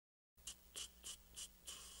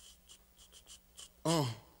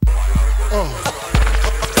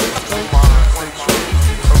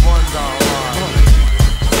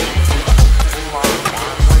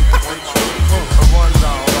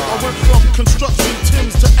Construction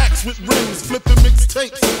Tims to axe with rings, flipping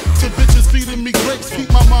mixtapes to bitches feeding me grapes, keep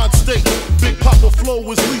my mind state. Big Papa flow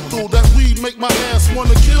is lethal, that weed make my ass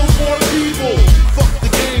wanna kill more people. Fuck the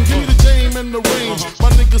game, give me the game and the range. My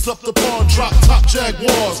niggas up the pawn, drop top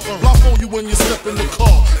Jaguars. Block on you when you step in the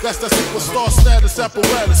car. That's that superstar status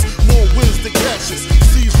apparatus. More wins than cashes.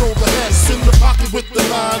 C's roll the hash in the pocket with the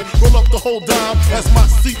line. Roll up the whole dime as my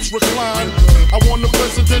seats recline. I want the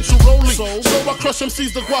presidential rolling, so I crush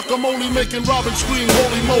MC's the guacamole, making Robin scream,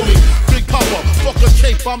 holy moly. Big Papa, fuck a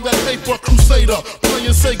cape, I'm that paper crusader,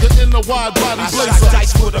 playing Sega in a wide body blazer. I shot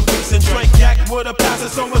dice with a piece and drank yak with a passer,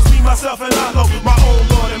 so it's me, myself, and I know my own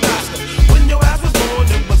Lord and Master. When your ass was born,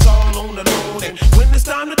 it was all on the loan, and when it's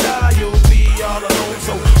time to die, you'll be all alone.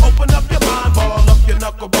 So open up your mind, ball up your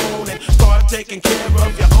knuckle bone, and start taking care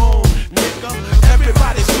of your own, nigga.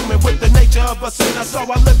 Everybody's human with the nature of a sinner, so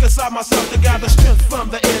I look inside myself to gather strength from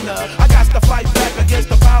the inner. I got to fight back against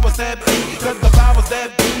the powers that be, cause the powers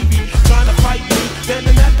that be trying to fight me,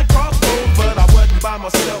 standing at the crossroads, but I wasn't by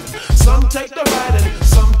myself. Some take the right and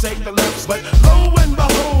some take the left, but lo and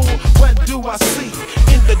behold, what do I see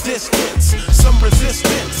in the distance? Some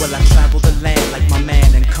resistance. Well, I travel the land like my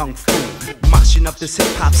man in Kung Fu, moshing up this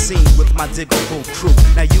hip-hop scene with my Digable crew.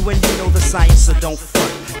 Now you know the science, so don't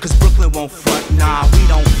front, cause Brooklyn won't front, nah, we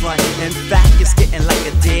don't front. In fact, it's getting like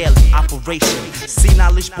a daily operation. See,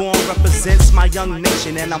 knowledge born represents my young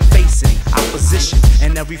nation, and I'm facing opposition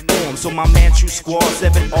in every form. So my man, true squad,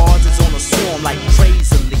 7 odds is on a swarm like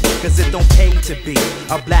crazily, cause it don't pay to be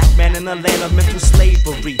a black man in a land of mental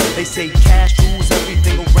slavery. They say cash rules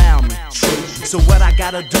everything around me, true. So what I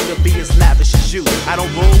gotta do to be as lavish as you? I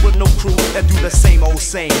don't roll with no crew that do the same old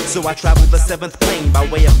same. So I travel the 7th plane by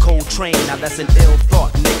way of cold train. Now that's an ill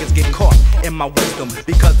thought, niggas get caught in my wisdom,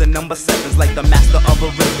 because the number 7's like the master of a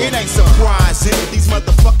rhythm. It ain't surprising these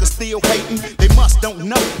motherfuckers still hating. They must don't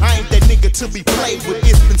know I ain't that nigga to be played with.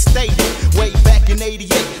 It's been stated way back in '88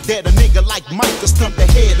 that a nigga like Mike could stump the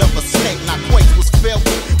head of a snake. Now quake was felt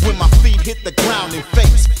when my feet hit the ground and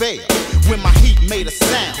face fell when my heat made a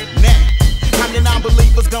sound. Now how many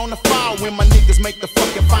non-believers gonna fall when my niggas make the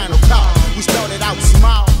fucking final call? We started out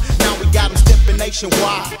small, now we got them stepping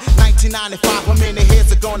nationwide. 1995, how many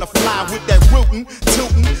heads are gonna fly with that rootin',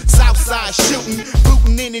 tootin', Southside shootin',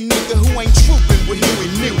 bootin' any nigga who ain't troopin' with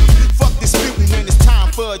Huey Newton. Fuck disputin' when it's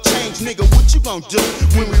time for a change, nigga. What you gon' do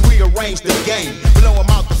when we rearrange the game? Blow 'em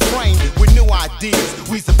out the frame with new ideas.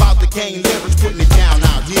 We's about to gain leverage, putting it down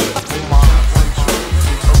out here.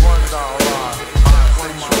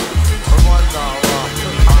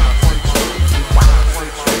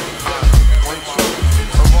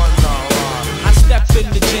 In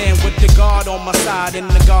the jam with the guard on my side, and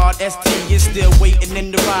the guard ST is still waiting in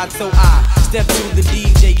the ride. So I step to the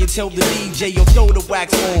DJ and tell the DJ, yo, throw the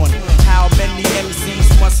wax on. How many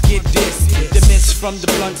MCs must get this? The mist from the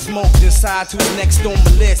blunt smoke decides who's next on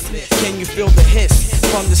the list. Can you feel the hiss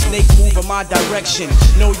from the snake moving my direction?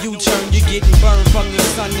 No U-turn, you're getting burned from the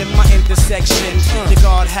sun in my intersection. The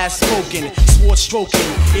guard has spoken, sword stroking.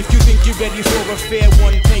 If you think you're ready for a fair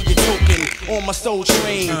one, pay your token. On my soul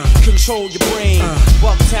train, control your brain.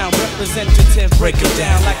 Bucktown representative, break it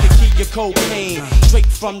down like a key of cocaine. Straight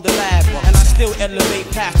from the lab, and I still elevate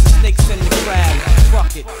past the snakes and the crab.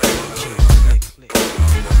 Fuck it.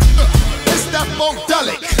 It's that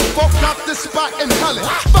funkdelic. Folk out the spot and hull it.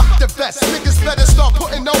 Fuck the vest, niggas better start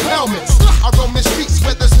putting no helmets. I roam the streets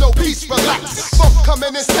where there's no peace, relax. Folk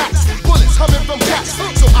coming in stacks, bullets humming from gas.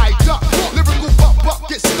 So I duck, lyrical buck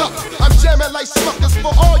get stuck. I'm jamming like suckers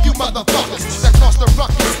for all you motherfuckers that cross the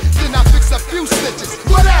ruckus. Then I fix a few stitches.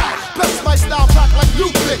 What out? Plus my style rock like you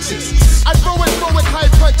bitches. I throw it high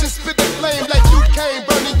punches, spit the flame like you came,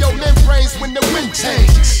 burning your membranes when the wind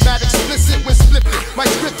changes. Mad explicit when spliffing my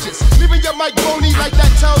scriptures, leaving your mic bony like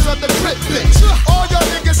that tells of the clip bitch. All your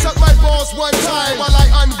niggas suck my balls one time while I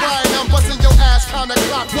unwind. I'm busting your ass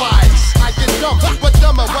counterclockwise. I get dumb, but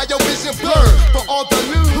dumber while your vision blurred for all the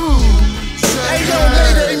news. Hey yo,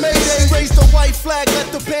 mayday, raise the white flag,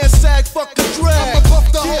 let the pants sag, fuck the drag. I'ma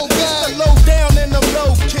buff the whole bag. It's the low down and I'm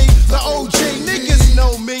low key. The OG niggas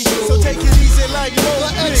know me, so take it easy like The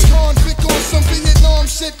no ex-convict on some Vietnam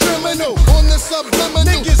shit, criminal on the subliminal.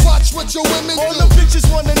 Niggas, watch what your women all do. the bitches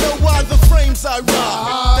wanna know why the frames I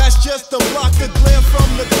rock. That's just a block of glare from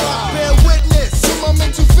the clock. Bear witness To my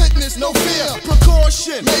mental fitness, no fear.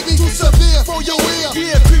 precaution. Maybe too severe for your ear.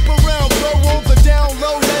 Yeah, creep around, blow over, down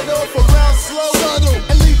low, let off around slow, Subtle.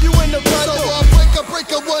 and leave you in the So puddle. I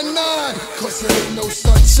break a one 919, cause it ain't no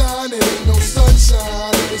sunshine, it ain't no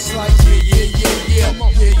sunshine. It's like yeah.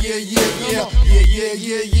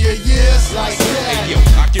 It's like that. Hey yo,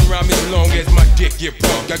 I can rhyme as long as my dick get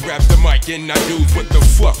pumped. I grab the mic and I do what the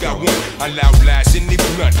fuck I want. I loud blast in the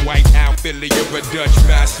blunt, white outfit, you're a Dutch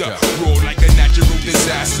master. Roll like a natural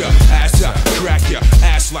disaster. Ass up, crack ya,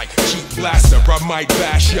 ass like cheap plaster. I might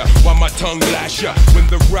bash ya while my tongue lash ya. When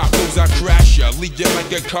the rock goes, I crash ya. Leave ya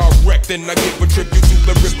like a car wreck, then I give a tribute to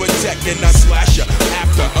the Ripper Tech and I slash ya.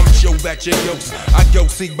 After I'm sure that you ghost, I go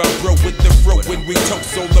see my bro with the fro when we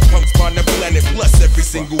toast all the punks on the planet, plus every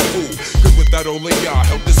single fool. Cause without all of y'all,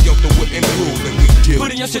 Helter Skelter wouldn't rule, and we do.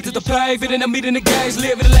 Putting your shit to the pavement and I'm meeting the gays.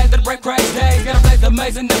 Living the land of the break crazy days. Gotta place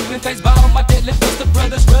amazing, never been faced by all my deadlift. Busta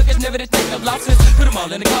brothers, ruggers, never to take no losses. Put them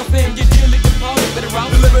all in the coffin, you dearly departed, better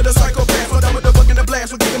off. Deliver the psychopath, so down with the buck in the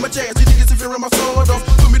blast. We'll give him a chance, you niggas if you're in my soul, don't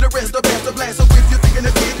put me the rest, the best, the blast. So if you're thinking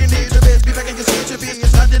of kid, you need your best, be back in your shit, your bitch.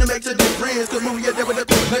 I didn't make your difference, cause movie you're there with the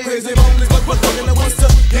big like crazy boneless, but what's talking to what's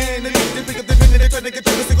up? Hand and they pick up the minute, they try to get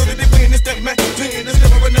you to single, they win, it's that man. Clean, there's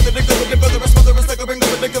never another, they go with the brother, a smother, a sucker, bring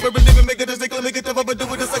over the cover, and even make it a sickle, make it tough, but do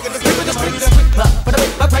it a second, let's give it a spring. Put a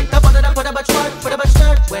big break, put a big short, put a big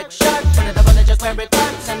shirt, wet shirt, put it up on the just wear it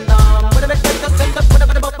pants and put a big shirt, put a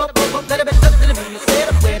big let a bit you say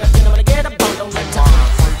the way that you know when I get up on don't let time.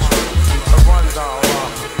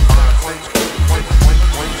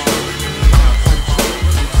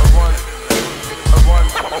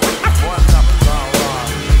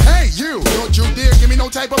 Hey you, don't you dare give me no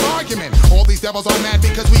type of argument. All these devils are mad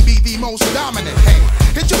because we be the most dominant. Hey,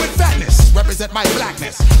 hit you with fatness, represent my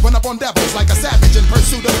blackness. Run up on devils like a savage in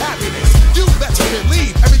pursuit of happiness. You better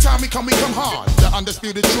believe, every time we come hard. The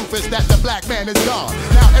undisputed truth is that the black man is God.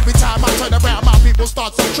 Now every time I turn around, my people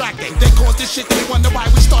start subtracting. They cause this shit and they wonder why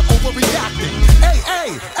we start overreacting. Hey,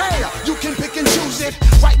 you can pick and choose it.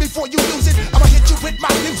 Right before you lose it, I'ma hit you with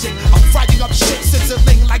my music. I'm fighting up shit,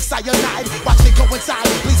 sizzling like cyanide. Watch me go inside,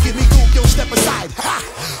 please give me Coolio, step aside. Ha!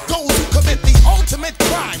 Those who commit the ultimate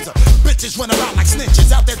crimes. Bitches run around like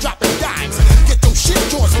snitches, out there dropping dimes. Get those shit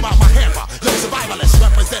drawers from out my hammer. Young survivalists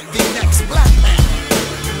represent the next black man.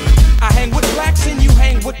 I hang with blacks and you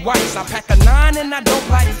hang with whites. I pack a 9 and I don't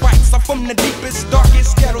like fights. I'm from the deepest,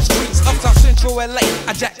 darkest ghetto streets of South Central LA.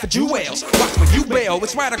 I jack for jewels, watch when you bail.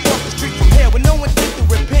 It's right across the street from here when no one did to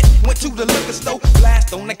repent. Went to the liquor store,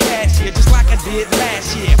 blast on the cashier, just like I did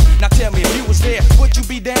last year. Now tell me if you was there, would you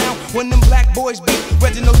be down when them black boys beat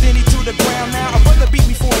Reginald to the ground? Now a brother beat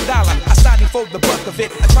me for $1. I sided for the buck of it.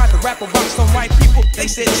 I tried to rap about some white people, they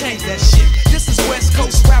said change that shit. This is West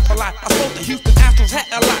Coast rap a lot. I spoke to Houston Astros, had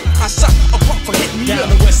a lot. I suck a punk for hitting me down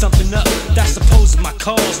up. to wear something up, that's supposed my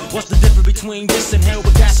cause. What's the difference between this and hell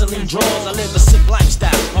with gasoline draws? I live a sick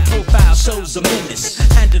lifestyle, my profile shows a menace.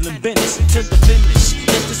 Handling business to the finish.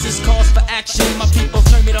 Yes, this is cause for action. My people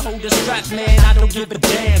turn me to hold the strap, man. I don't give a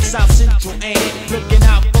damn. South Central and looking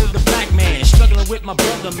out for the black man. Struggling with my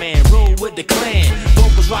brother, man. Roll with the clan.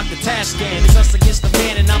 Vocals rock the task scan. It's us against the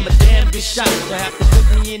man, and I'm a damn good shot. They have to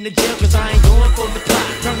put me in the jail, cause I ain't going for the plot.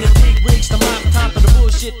 Turn the big rigs to my time for the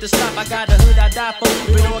bullshit to stop. I got the hood I die for.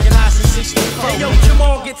 Been organized since 64. Hey yo,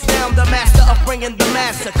 Jamal gets down, the master of bringing the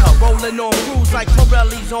massacre. Rolling on crews like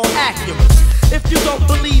Pirelli's on Acuras. If you don't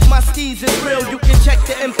believe my steez is real, you can check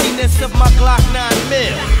the emptiness of my Glock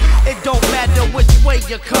 9mm. It don't matter which way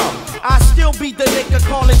you come, I still be the nigga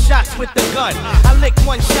calling shots with the gun. I lick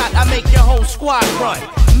one shot, I make your whole squad run.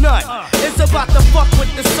 None, it's about to fuck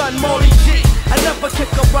with the sun, Molly G. I never kick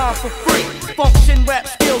around for free. Function rap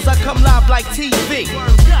skills, I come live like TV.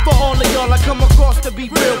 For all of y'all, I come across to be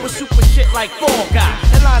real with super shit like Fall Guy.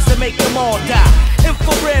 And lines that make them all die.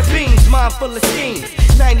 Infrared beams, mind full of schemes.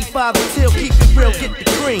 95 until, keep it real, get the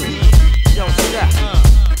cream. Don't stop.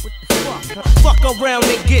 Fuck around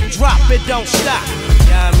and get dropped, it don't stop.